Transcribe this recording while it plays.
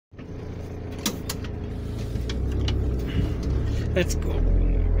Let's go.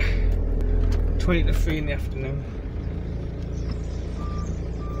 20 to 3 in the afternoon.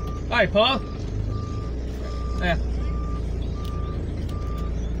 Hi, Paul. Yeah.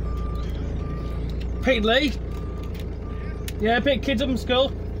 Pete Lee. Yeah, pick kids up from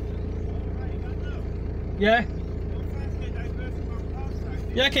school. Yeah.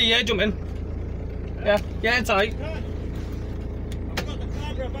 Yeah, okay, yeah, jump in. Yeah, yeah, it's alright. I've got the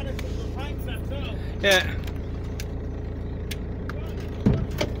car, I've had a couple of pints, that's all. Yeah.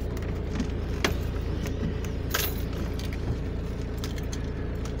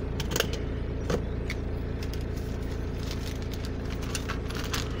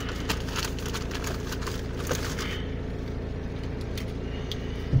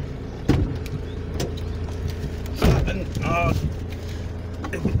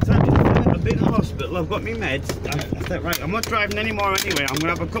 I've been to the hospital, I've got my meds. I thought, right, I'm not driving anymore anyway, I'm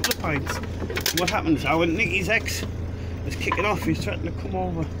going to have a couple of pints. What happens? Nicky's ex is kicking off, he's threatening to come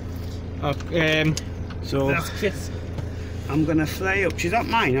over. So That's Chris. I'm going to fly up. She's not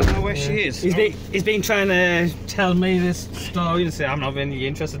mine, I don't know where she is. He's been trying to tell me this story and say I'm not really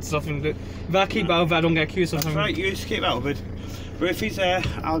interested in stuff. And if I keep out of it, I don't get accused of something. That's right, you just keep out of it. But if he's there,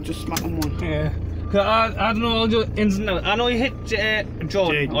 I'll just smack him one. Yeah. Cause I don't know all the ins and outs. I know he hit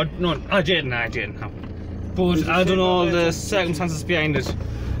Jordan. Or, no, Jaden. But I don't know all the circumstances behind it.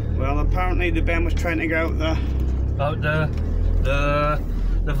 Well, apparently the Ben was trying to get out there. About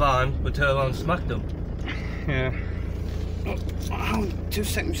the van, but turn around and smacked him. Yeah. Oh, hang on, 2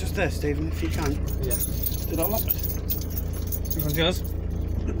 seconds just there, Stephen, if you can. Yeah. Did I lock it? Which one's yours?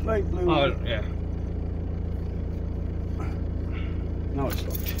 The light blue. Oh, yeah. No, it's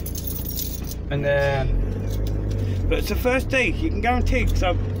locked. And then... But it's the first day, you can guarantee, because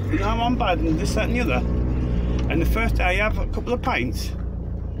I'm on bad and this, that and the other. And the first day I have a couple of pints,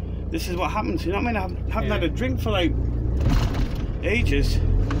 this is what happens, you know what I mean? I haven't had a drink for like ages.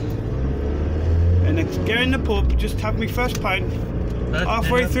 And I get in the pub, just have my first pint,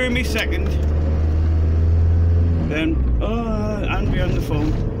 halfway through my second. Then, Andrea on the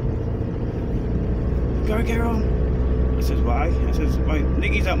phone. Gotta get home. I says, why? I says, right,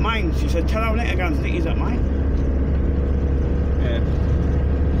 Nicky's at mine. She said, tell her later, guys, Nicky's at mine. Yeah.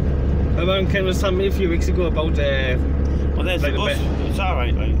 My Ken was telling me a few weeks ago about well, there's the bus. It's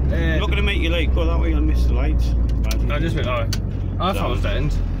alright, like. I'm not gonna make you late, go that way, you'll miss the lights. I just went, alright. I thought it was the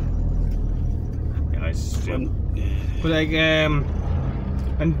end. Yeah, nice. But like,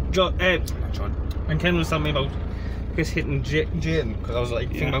 and John, and Ken was telling me about his hitting Jaden, because I was like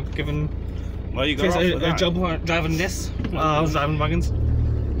thinking about giving well, you got a job driving this. I was driving wagons,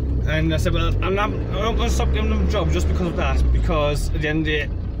 and I said, well, I'm not going to stop giving him a job just because of that. Because at the end of the day,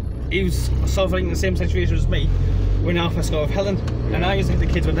 he was sort of like in the same situation as me when I first got with Helen, and I used to hit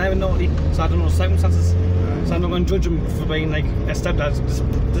the kids when they were naughty, so I don't know the circumstances. So I'm not going to judge him for being like a stepdad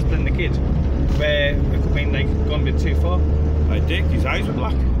disciplining the kid, where it could be like going a bit too far. Like Dick, his eyes were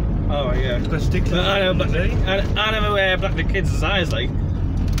black. Oh yeah. I never black the kids' eyes like.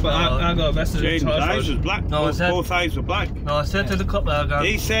 But I got arrested. Jaden's eyes was black. No, both eyes were black. No, I said to the cop there,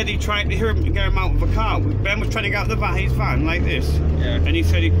 he said he tried to get him out of the car. Ben was trying to get out of the van, his van, like this. Yeah. And he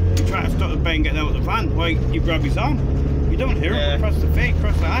said he tried to stop the Ben getting out of the van. Why, you grab his arm. You don't hear him across the face,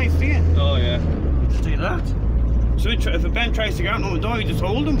 across the eyes, do you? Oh, yeah. See that? So if a Ben tries to get out of the door, you just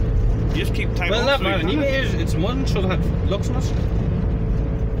hold him. You just keep tight. Well, that man, it's more than should have had looks on it.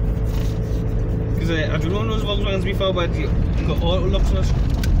 Because I've done one of those Volkswagens before, but you got all looks on it.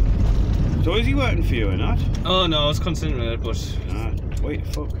 So is he working for you or not? Oh no, I was considering it, but wait,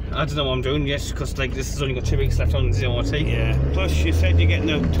 fuck. I don't know what I'm doing yet, because like this has only got 2 weeks left on the OT. Yeah. Plus, you said you're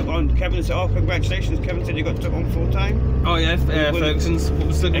getting took on. Kevin said, "Oh, congratulations!" Kevin said you got took on full time. Oh yeah, Ferguson's. But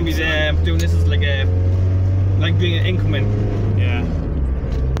we're still going to be doing this as like being an incoming. Yeah.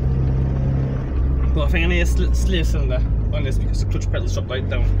 But I think I need a slave cylinder on this because the clutch pedal's dropped right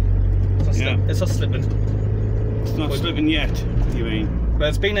down. It's not slipping. It's not slipping yet. You mean? But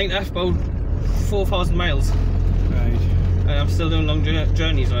it's been like that for about 4,000 miles. Right. And I'm still doing long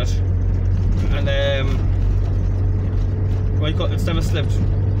journeys on it. And it's never slipped.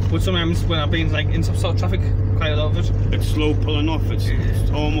 But sometimes when I've been like in some sort of traffic, quite a lot of it. It's slow pulling off. It's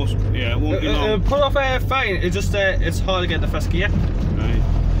almost it won't be long. Pull off fine. It's just it's hard to get the first gear. Right.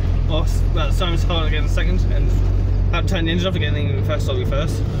 Or well, sometimes it's hard to get the second, and I have to turn the engine off to get anything in first or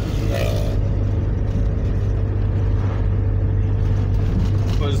reverse.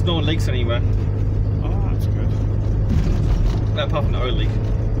 But there's no leaks anywhere. Oh, that's good. Apart from the oil leak.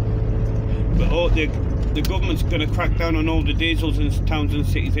 But the government's going to crack down on all the diesels in towns and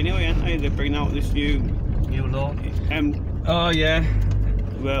cities anyway, aren't they? They're bringing out this new law. Oh yeah.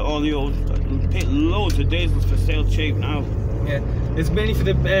 Where all the old loads of diesels for sale cheap now. Yeah, it's mainly for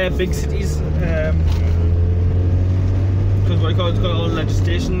the big cities. Because what I call it's got all the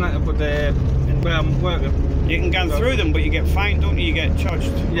legislation that, but where I'm working. You can go through them, but you get fined, don't you? You get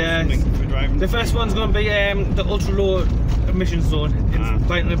charged. Yeah. For driving. The first one's going to be the ultra low emission zone. It's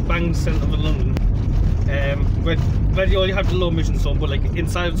right in the bang centre of London. Where you already have the low emission zone, but like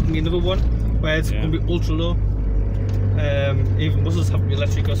inside it's going to be another one where it's going to be ultra low. Even buses have to be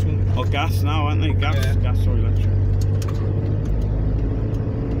electric or something. Or gas now, aren't they? Gas or electric.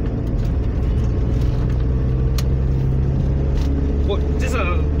 But this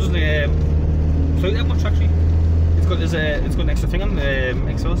doesn't float that much actually. It's got an extra thing on the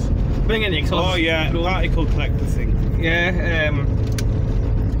exhaust. Bring in the exhaust. Oh yeah, particle collector thing. Yeah,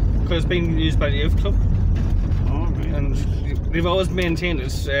 because it's been used by the youth club. Oh right. And they've always maintained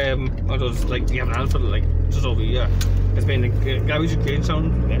this. Although it's like they haven't had it for like just over a year. It's been like garage and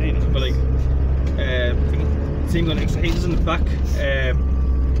Grangestown, but like seeing got extra heaters in the back.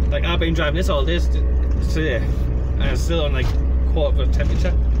 Like I've been driving this all day today, and it's still on like quarter of a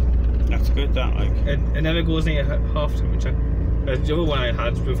temperature. That's good, that like. It never goes near half temperature. The other one I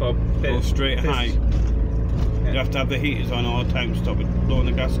had before. Go straight high. Yeah. You have to have the heaters on all the time to stop it blowing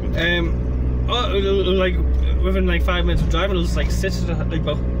the gasket. Like within like 5 minutes of driving, it'll just like sit like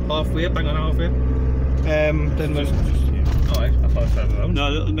about halfway, bang on halfway. Then just yeah. Alright, I thought it further around. No,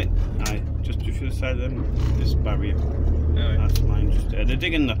 a little bit. Aye, just to the side of them. This barrier. Alright. That's mine. Just they're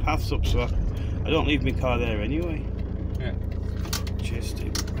digging the paths up, so I don't leave my car there anyway. Yeah. Cheers,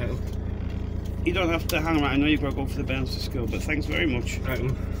 Steve. Right. You don't have to hang around. I know you've got to go for the bounce to school, but thanks very much. Right.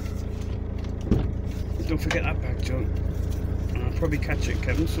 Don't forget that bag, John. I'll probably catch it,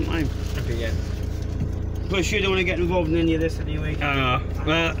 Kevin, sometime. Okay, yeah. Plus, you don't want to get involved in any of this anyway. Well,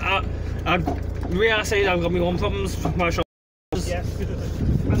 the way I say it, I've got my own problems with my shop. Yes.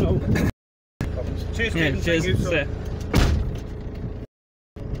 I know. Cheers, Yeah, Kevin. cheers. Thank you, Sir.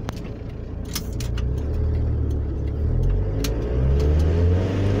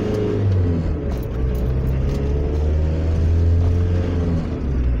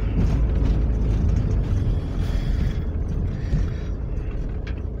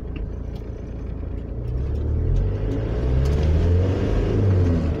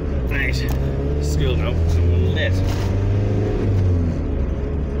 School now, so I'm late.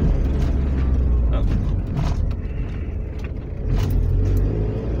 Oh.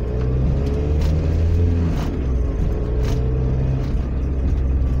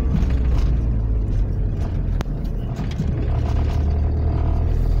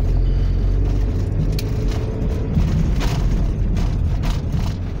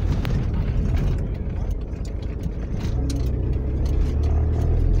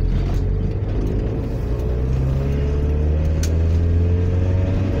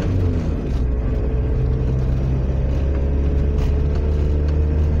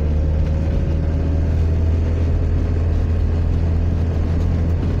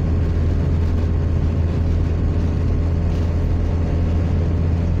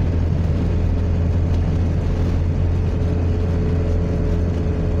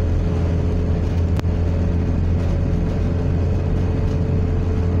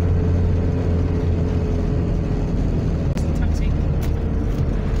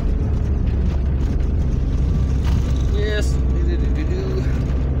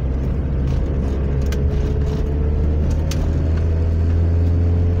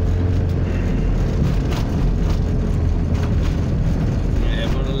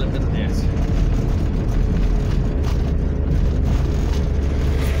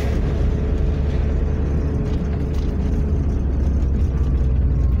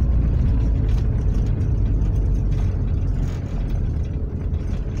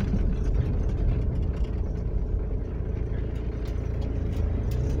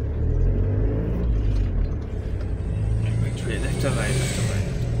 Left or right, left or right.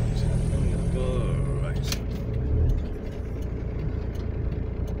 Go right.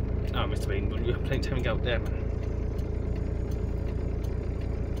 Oh, Mr. Bean, but you have plenty of time to get out there, man.